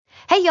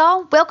Hey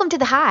y'all, welcome to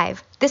The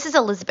Hive. This is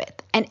Elizabeth,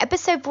 and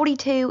episode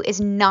 42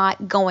 is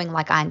not going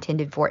like I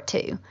intended for it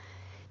to.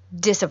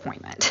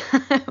 Disappointment.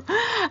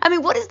 I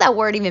mean, what does that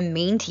word even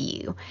mean to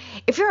you?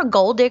 If you're a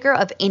goal digger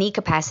of any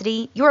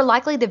capacity, you are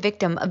likely the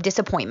victim of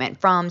disappointment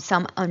from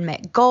some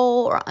unmet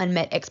goal or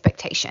unmet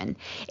expectation.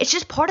 It's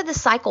just part of the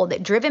cycle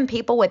that driven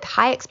people with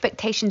high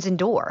expectations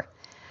endure.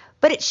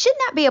 But it should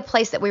not be a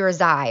place that we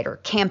reside or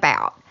camp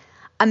out.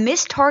 A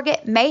missed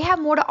target may have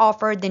more to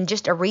offer than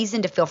just a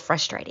reason to feel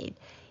frustrated.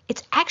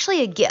 It's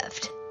actually a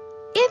gift,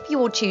 if you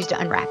will choose to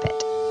unwrap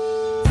it.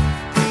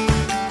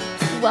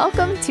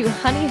 Welcome to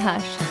Honey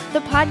Hush,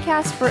 the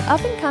podcast for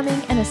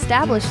up-and-coming and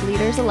established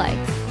leaders alike.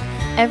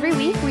 Every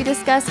week, we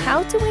discuss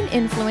how to win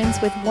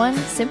influence with one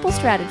simple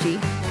strategy: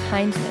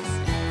 kindness.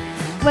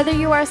 Whether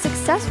you are a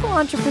successful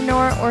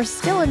entrepreneur or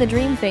still in the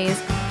dream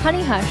phase,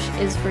 Honey Hush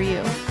is for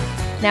you.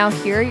 Now,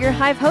 here are your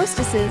Hive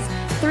hostesses,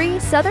 3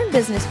 Southern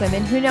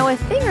businesswomen who know a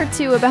thing or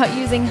two about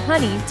using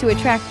honey to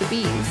attract the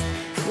bees: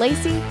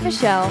 Lacey,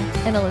 Michelle,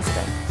 and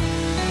Elizabeth.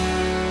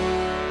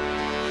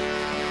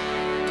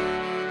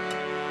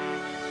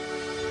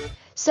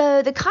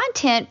 So the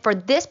content for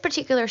this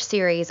particular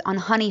series on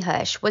Honey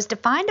Hush was to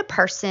find a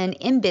person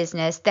in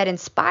business that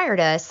inspired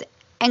us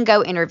and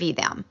go interview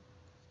them.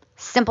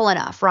 Simple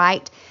enough,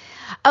 right?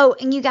 Oh,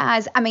 and you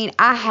guys,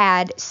 I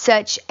had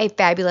such a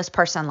fabulous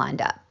person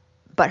lined up.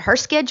 But her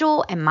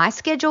schedule and my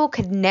schedule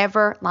could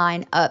never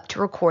line up to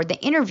record the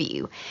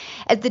interview.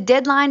 As the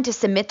deadline to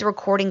submit the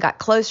recording got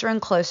closer and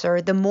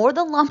closer, the more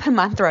the lump in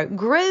my throat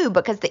grew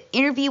because the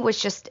interview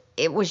was just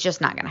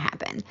not going to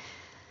happen.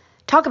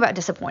 Talk about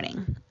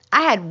disappointing.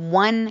 I had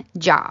one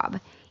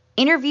job: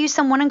 interview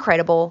someone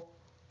incredible.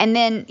 And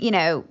then,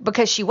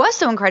 because she was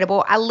so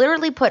incredible, I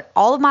literally put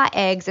all of my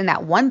eggs in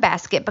that one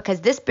basket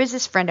because this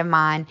business friend of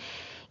mine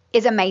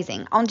is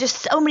amazing on just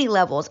so many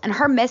levels, and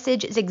her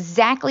message is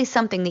exactly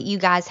something that you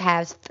guys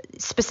have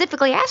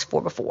specifically asked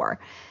for before.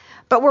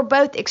 But we're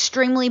both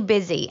extremely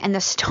busy, and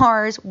the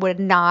stars would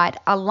not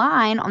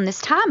align on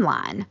this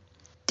timeline.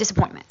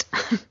 Disappointment.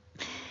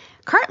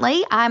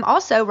 Currently, I'm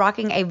also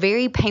rocking a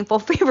very painful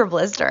fever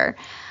blister.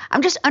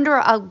 I'm just under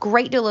a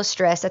great deal of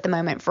stress at the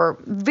moment for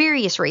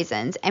various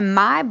reasons, and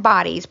my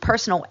body's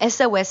personal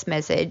SOS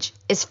message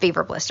is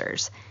fever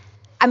blisters.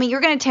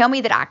 You're going to tell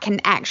me that I can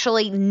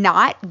actually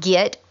not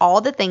get all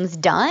the things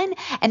done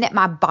and that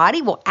my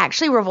body will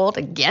actually revolt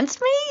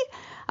against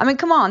me?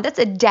 Come on, that's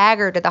a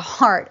dagger to the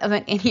heart of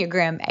an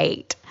Enneagram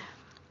 8.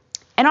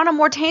 And on a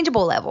more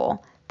tangible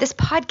level, this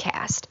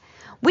podcast.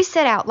 We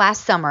set out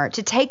last summer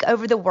to take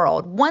over the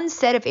world one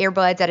set of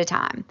earbuds at a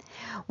time.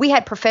 We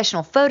had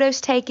professional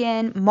photos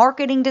taken,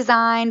 marketing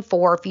design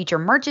for future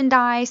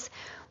merchandise.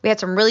 We had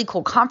some really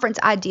cool conference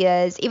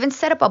ideas, even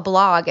set up a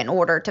blog in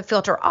order to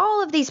filter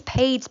all of these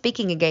paid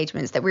speaking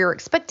engagements that we were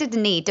expected to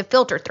need to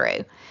filter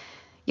through.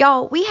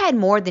 Y'all, we had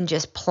more than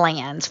just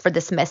plans for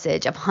this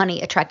message of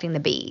honey attracting the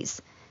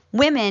bees.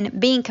 Women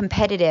being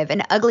competitive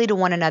and ugly to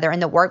one another in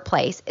the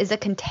workplace is a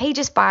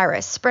contagious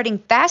virus spreading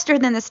faster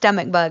than the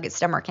stomach bug at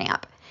summer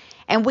camp.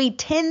 And we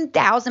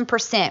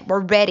 10,000%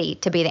 were ready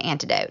to be the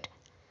antidote.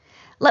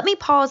 Let me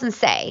pause and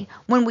say,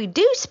 when we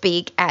do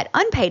speak at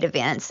unpaid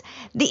events,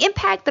 the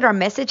impact that our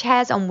message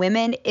has on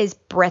women is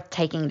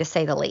breathtaking, to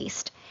say the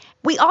least.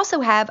 We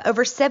also have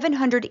over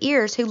 700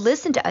 ears who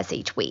listen to us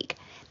each week.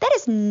 That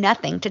is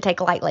nothing to take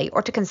lightly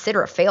or to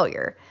consider a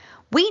failure.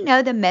 We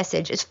know the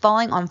message is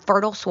falling on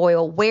fertile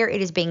soil where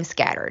it is being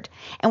scattered,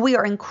 and we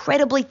are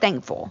incredibly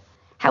thankful.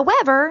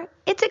 However,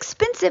 it's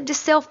expensive to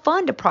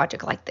self-fund a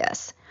project like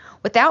this.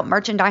 Without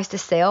merchandise to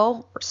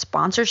sell, or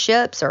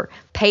sponsorships, or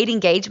paid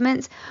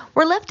engagements,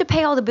 we're left to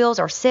pay all the bills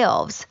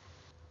ourselves.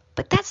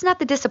 But that's not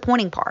the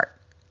disappointing part.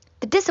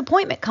 The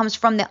disappointment comes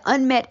from the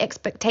unmet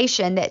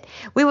expectation that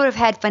we would have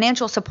had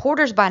financial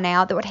supporters by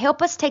now that would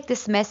help us take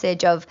this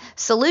message of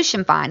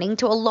solution finding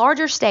to a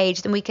larger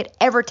stage than we could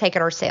ever take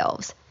it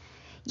ourselves.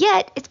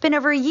 Yet, it's been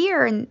over a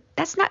year, and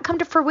that's not come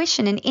to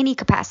fruition in any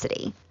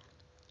capacity.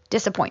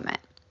 Disappointment.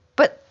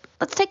 But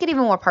let's take it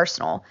even more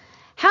personal.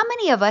 How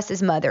many of us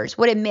as mothers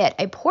would admit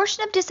a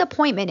portion of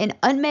disappointment in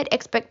unmet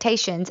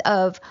expectations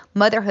of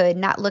motherhood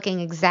not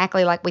looking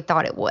exactly like we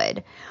thought it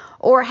would?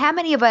 Or how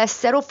many of us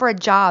settle for a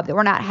job that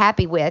we're not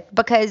happy with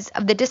because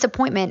of the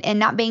disappointment in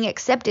not being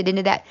accepted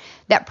into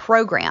that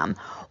program?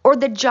 Or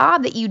the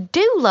job that you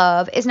do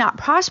love is not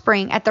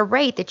prospering at the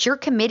rate that you're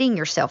committing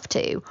yourself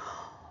to?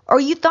 Or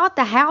you thought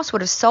the house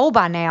would have sold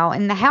by now,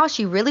 and the house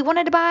you really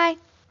wanted to buy,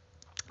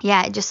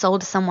 it just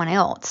sold to someone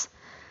else.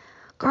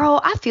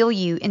 Girl, I feel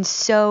you in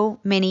so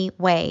many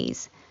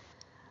ways.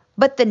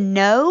 But the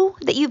no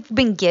that you've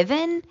been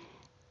given,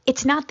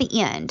 it's not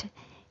the end.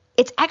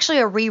 It's actually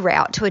a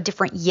reroute to a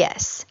different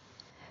yes.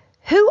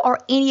 Who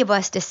are any of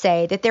us to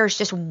say that there's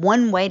just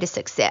one way to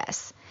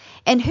success?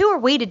 And who are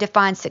we to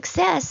define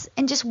success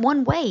in just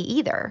one way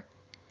either?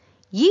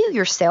 You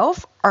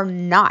yourself are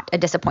not a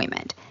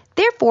disappointment.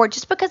 Therefore,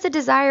 just because the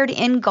desired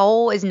end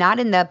goal is not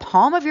in the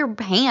palm of your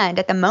hand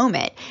at the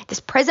moment,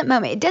 this present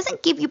moment, it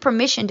doesn't give you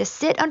permission to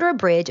sit under a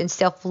bridge and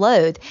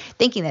self-loathe,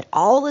 thinking that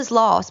all is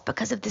lost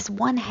because of this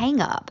one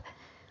hang-up.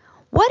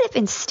 What if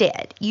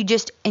instead you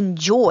just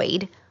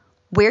enjoyed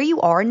where you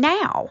are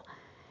now?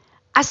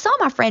 I saw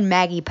my friend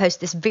Maggie post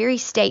this very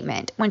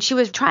statement when she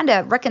was trying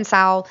to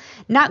reconcile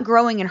not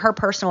growing in her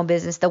personal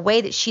business the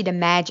way that she'd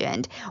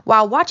imagined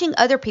while watching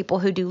other people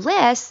who do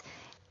less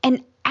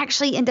and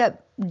actually end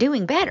up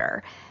doing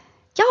better.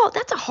 Y'all,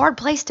 that's a hard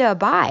place to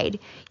abide.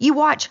 You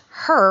watch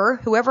her,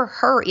 whoever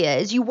her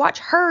is, you watch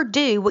her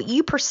do what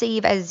you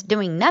perceive as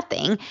doing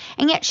nothing,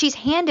 and yet she's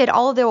handed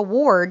all of the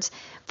awards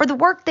for the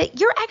work that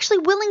you're actually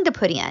willing to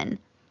put in.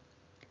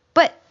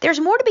 But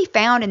there's more to be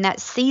found in that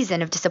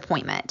season of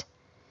disappointment.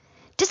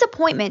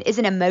 Disappointment is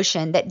an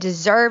emotion that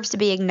deserves to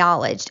be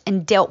acknowledged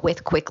and dealt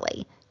with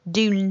quickly.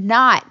 Do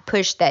not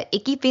push that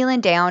icky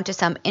feeling down to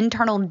some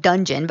internal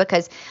dungeon,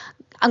 because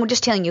I'm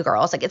just telling you,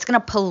 girls, it's going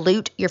to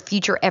pollute your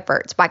future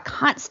efforts by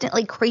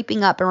constantly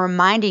creeping up and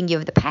reminding you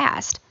of the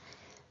past.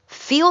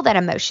 Feel that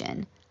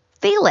emotion.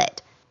 Feel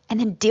it, and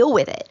then deal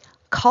with it.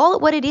 Call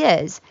it what it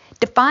is.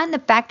 Define the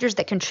factors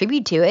that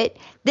contribute to it,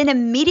 then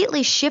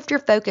immediately shift your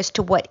focus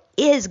to what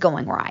is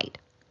going right.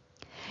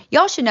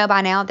 Y'all should know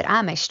by now that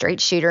I'm a straight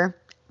shooter.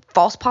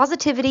 False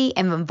positivity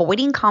and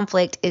avoiding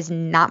conflict is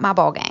not my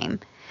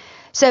ballgame.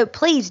 So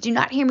please do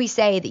not hear me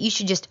say that you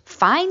should just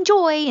find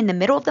joy in the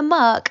middle of the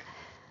muck.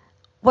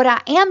 What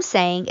I am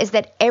saying is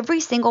that every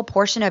single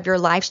portion of your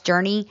life's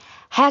journey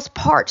has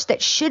parts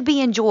that should be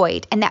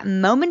enjoyed, and that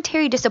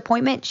momentary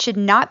disappointment should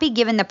not be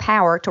given the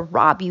power to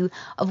rob you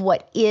of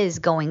what is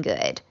going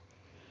good.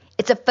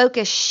 It's a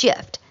focus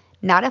shift,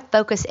 not a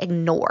focus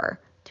ignore.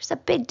 There's a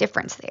big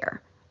difference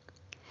there.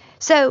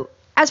 So,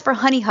 as for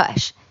Honey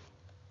Hush,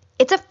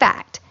 it's a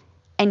fact,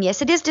 and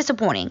yes, it is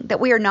disappointing that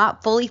we are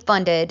not fully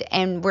funded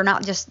and we're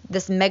not just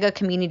this mega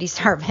community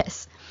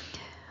service.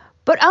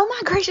 But oh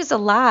my gracious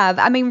alive,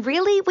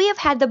 really, we have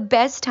had the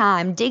best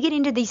time digging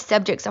into these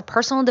subjects of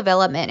personal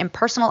development and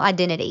personal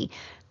identity,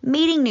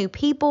 meeting new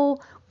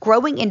people,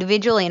 growing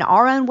individually in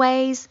our own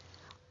ways,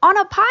 on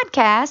a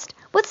podcast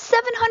with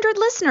 700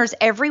 listeners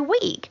every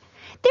week.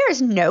 There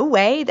is no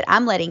way that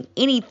I'm letting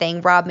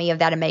anything rob me of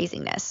that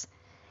amazingness.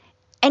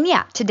 And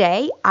yeah,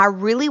 today I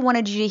really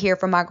wanted you to hear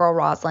from my girl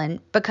Roslyn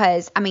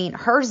because,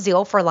 her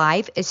zeal for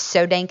life is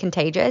so dang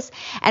contagious,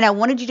 and I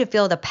wanted you to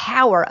feel the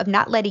power of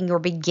not letting your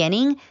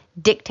beginning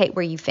dictate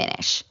where you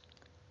finish.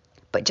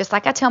 But just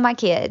like I tell my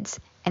kids,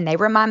 and they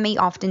remind me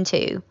often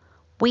too,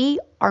 we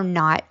are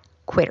not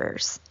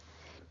quitters.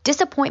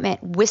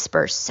 Disappointment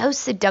whispers so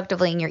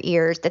seductively in your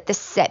ears that the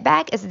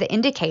setback is the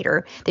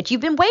indicator that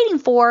you've been waiting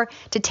for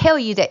to tell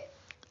you that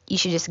you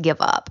should just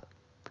give up.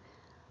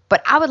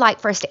 But I would like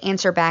for us to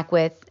answer back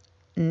with,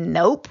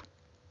 nope,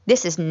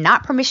 this is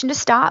not permission to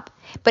stop,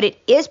 but it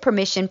is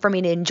permission for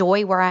me to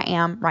enjoy where I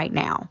am right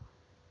now.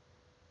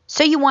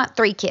 So you want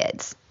 3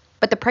 kids,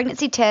 but the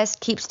pregnancy test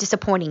keeps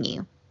disappointing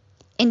you.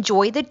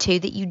 Enjoy the 2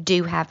 that you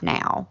do have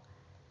now.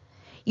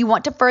 You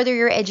want to further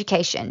your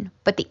education,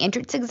 but the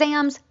entrance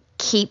exams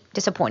keep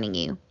disappointing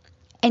you.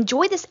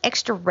 Enjoy this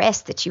extra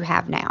rest that you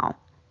have now.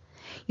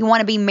 You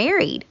want to be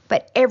married,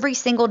 but every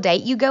single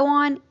date you go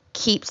on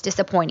keeps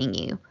disappointing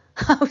you.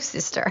 Oh,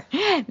 sister,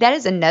 that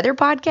is another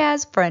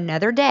podcast for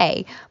another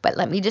day, but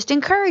let me just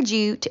encourage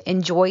you to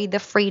enjoy the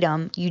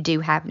freedom you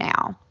do have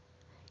now.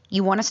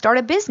 You want to start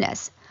a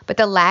business, but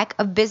the lack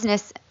of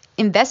business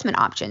investment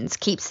options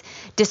keeps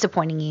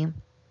disappointing you.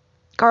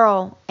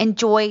 Girl,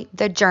 enjoy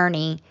the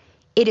journey.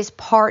 It is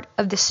part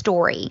of the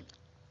story.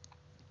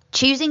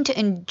 Choosing to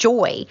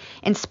enjoy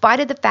in spite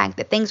of the fact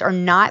that things are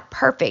not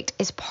perfect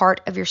is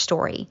part of your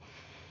story.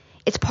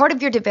 It's part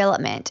of your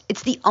development.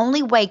 It's the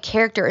only way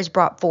character is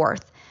brought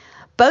forth.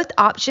 Both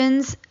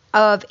options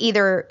of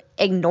either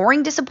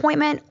ignoring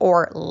disappointment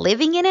or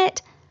living in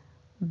it,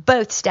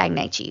 both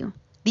stagnate you.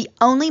 The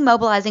only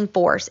mobilizing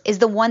force is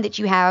the one that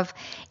you have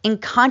in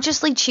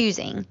consciously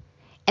choosing,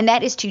 and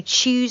that is to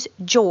choose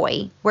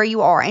joy where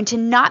you are and to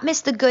not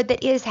miss the good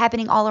that is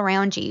happening all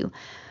around you.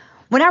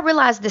 When I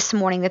realized this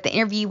morning that the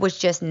interview was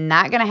just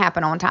not going to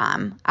happen on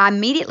time, I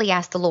immediately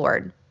asked the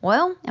Lord,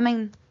 what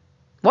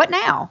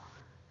now?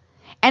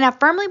 And I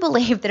firmly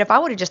believe that if I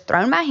would have just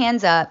thrown my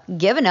hands up,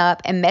 given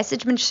up, and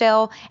messaged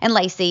Michelle and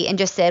Lacey and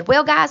just said,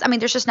 well, guys,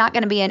 there's just not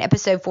going to be an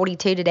episode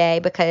 42 today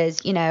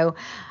because,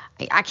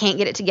 I can't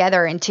get it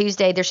together. And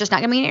Tuesday, there's just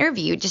not going to be an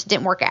interview. It just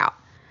didn't work out.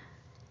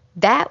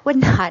 That would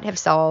not have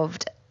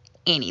solved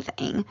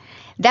anything.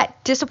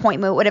 That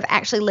disappointment would have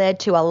actually led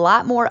to a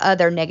lot more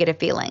other negative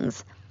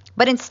feelings.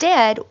 But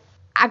instead,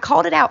 I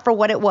called it out for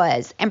what it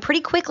was, and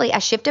pretty quickly I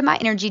shifted my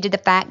energy to the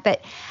fact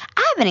that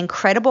I have an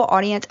incredible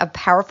audience of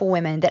powerful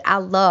women that I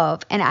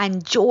love and I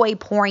enjoy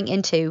pouring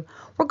into,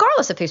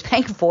 regardless of who's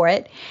paying for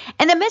it.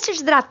 And the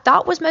message that I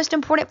thought was most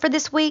important for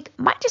this week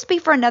might just be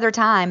for another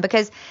time,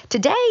 because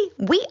today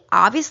we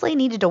obviously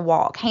needed to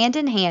walk hand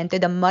in hand through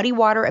the muddy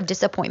water of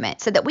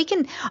disappointment so that we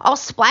can all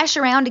splash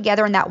around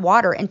together in that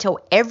water until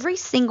every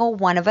single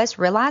one of us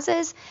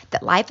realizes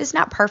that life is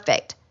not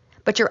perfect,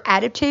 but your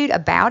attitude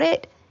about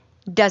it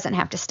doesn't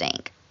have to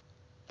stink.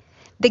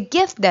 The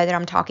gift, though, that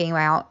I'm talking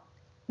about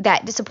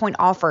that disappointment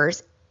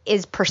offers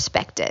is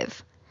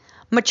perspective.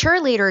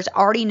 Mature leaders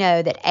already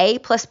know that A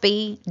plus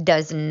B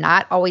does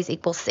not always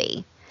equal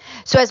C.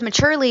 So as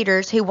mature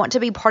leaders who want to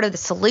be part of the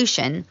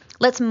solution,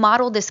 let's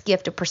model this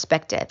gift of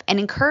perspective and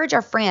encourage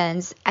our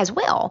friends as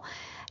well.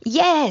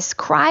 Yes,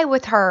 cry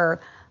with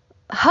her,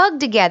 hug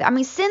together.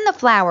 Send the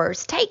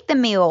flowers, take the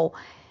meal.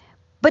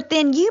 But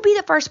then you be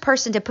the first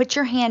person to put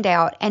your hand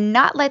out and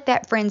not let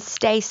that friend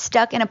stay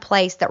stuck in a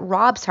place that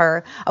robs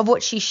her of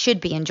what she should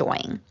be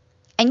enjoying.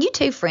 And you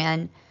too,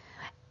 friend.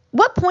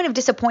 What point of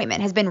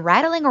disappointment has been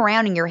rattling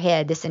around in your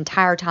head this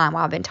entire time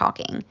while I've been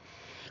talking?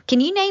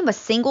 Can you name a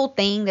single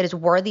thing that is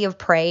worthy of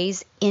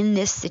praise in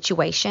this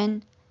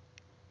situation?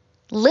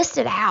 List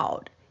it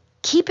out.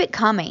 Keep it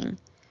coming.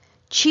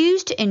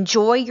 Choose to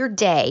enjoy your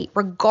day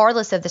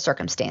regardless of the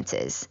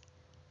circumstances.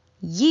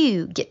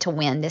 You get to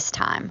win this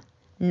time,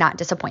 not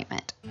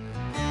disappointment.